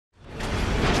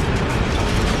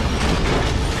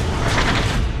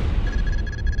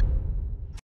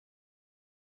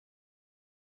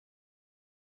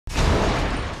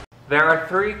There are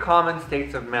three common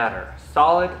states of matter: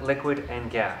 solid, liquid, and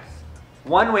gas.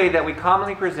 One way that we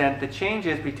commonly present the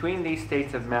changes between these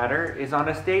states of matter is on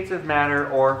a states of matter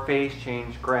or phase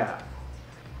change graph.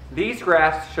 These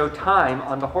graphs show time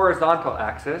on the horizontal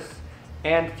axis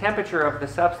and temperature of the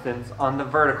substance on the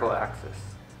vertical axis.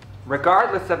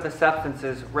 Regardless of the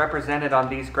substances represented on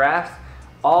these graphs,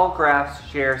 all graphs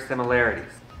share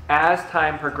similarities. As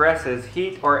time progresses,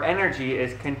 heat or energy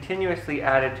is continuously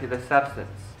added to the substance.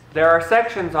 There are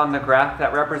sections on the graph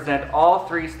that represent all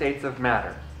three states of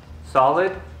matter: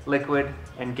 solid, liquid,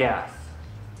 and gas.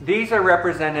 These are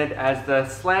represented as the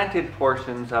slanted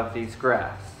portions of these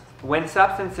graphs. When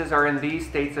substances are in these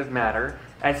states of matter,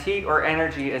 as heat or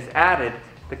energy is added,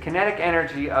 the kinetic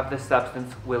energy of the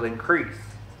substance will increase.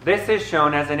 This is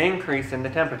shown as an increase in the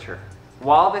temperature.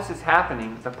 While this is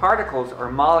happening, the particles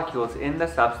or molecules in the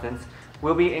substance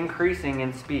will be increasing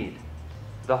in speed.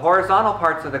 The horizontal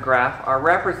parts of the graph are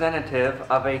representative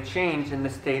of a change in the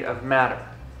state of matter.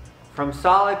 From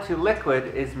solid to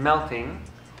liquid is melting,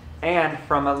 and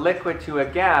from a liquid to a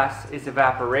gas is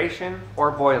evaporation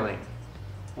or boiling.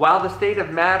 While the state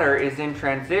of matter is in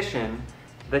transition,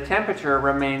 the temperature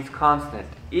remains constant,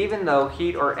 even though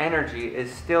heat or energy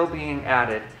is still being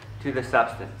added to the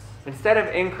substance. Instead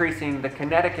of increasing the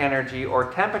kinetic energy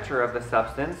or temperature of the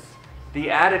substance, the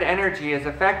added energy is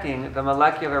affecting the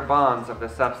molecular bonds of the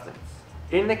substance.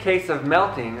 In the case of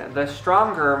melting, the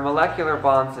stronger molecular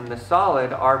bonds in the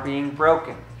solid are being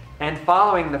broken, and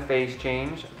following the phase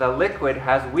change, the liquid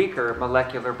has weaker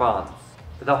molecular bonds.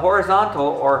 The horizontal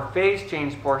or phase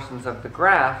change portions of the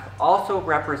graph also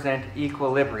represent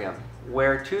equilibrium,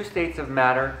 where two states of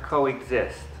matter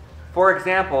coexist. For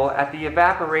example, at the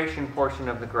evaporation portion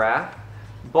of the graph,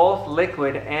 both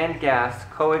liquid and gas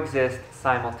coexist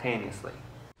simultaneously.